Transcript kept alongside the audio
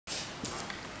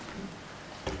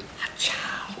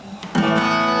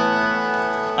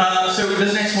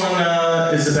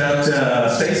is about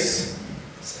space.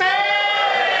 Space!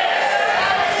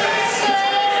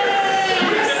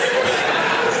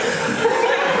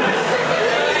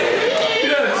 You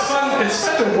know, it's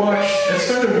fun to watch. It's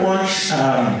fun to watch.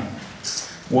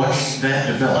 Watch that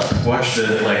develop. Watch the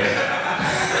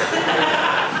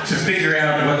to figure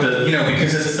out what the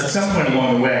because at some point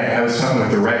along the way, I was talking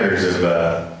with the writers of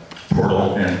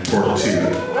Portal and Portal 2,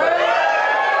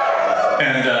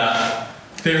 and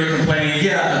they were complaining,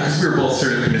 because we were both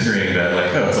sort of commiserating about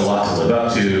oh, it's a lot to live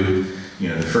up to.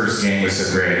 The first game was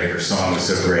so great, the first song was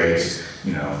so great.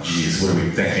 Geez, what are we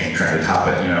thinking, trying to top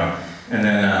it? And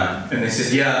then and they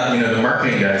said, the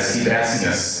marketing guys keep asking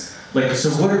us, so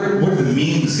what are the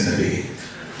memes going to be?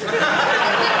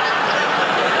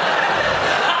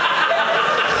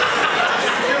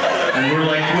 And we're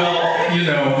like, well,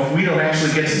 we don't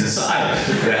actually get to decide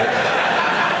that.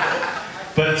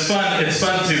 But it's fun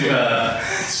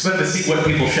to see what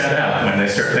people shout out when they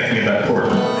start thinking about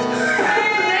Portal.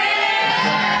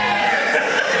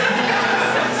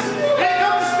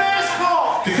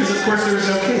 Because of course there's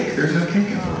no cake. There's no cake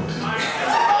in Portal 2.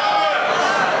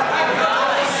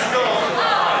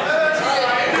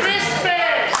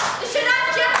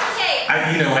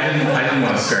 I didn't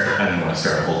want to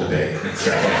start a whole debate.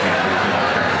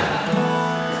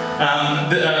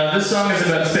 This song is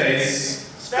about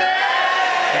space.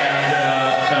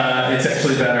 And it's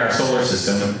actually about our solar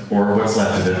system, or what's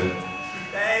left of it.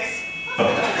 Space. Oh.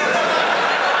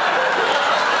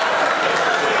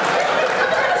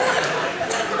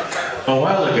 A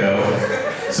while ago,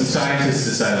 some scientists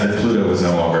decided that Pluto was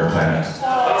no longer a planet.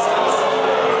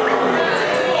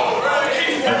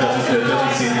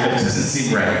 It doesn't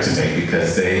seem right to me,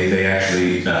 because they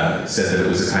actually said that it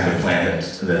was a kind of planet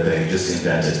that they just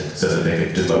invented so that they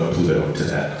could devote Pluto to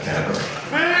that category.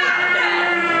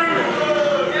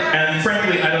 And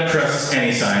frankly, I don't trust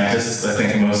any scientists. I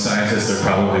think most scientists are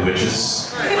probably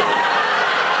witches.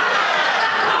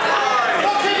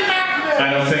 I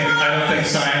don't think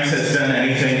science has done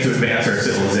anything to advance our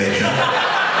civilization.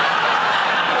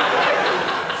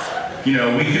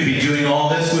 We could be doing all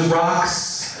this with rocks.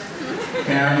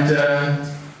 And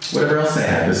whatever else they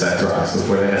had besides rocks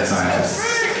before they had scientists.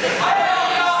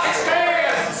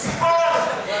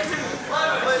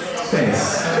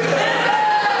 Space.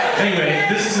 Anyway,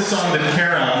 this is a song that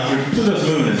Charon, Pluto's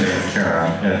moon is named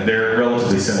Charon, and they're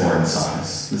relatively similar in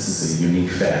size. This is a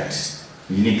unique fact,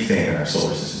 a unique thing in our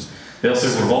solar system. They also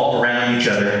revolve around each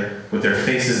other with their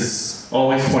faces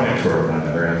always pointing toward one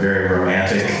another in a very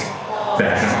romantic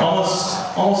fashion,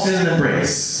 almost in an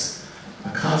embrace. A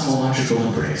cosmological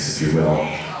embrace, if you will.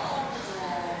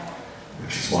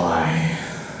 Which is why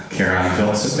Charon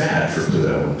felt so bad for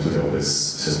Pluto when Pluto was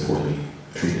so poorly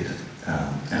treated,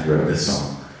 and wrote this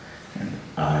song. And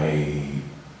I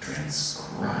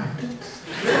transcribed it.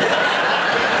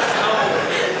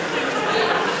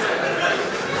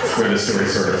 That's where the story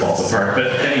sort of falls apart, but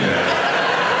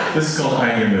anyway. This is called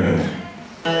I'm Your Moon.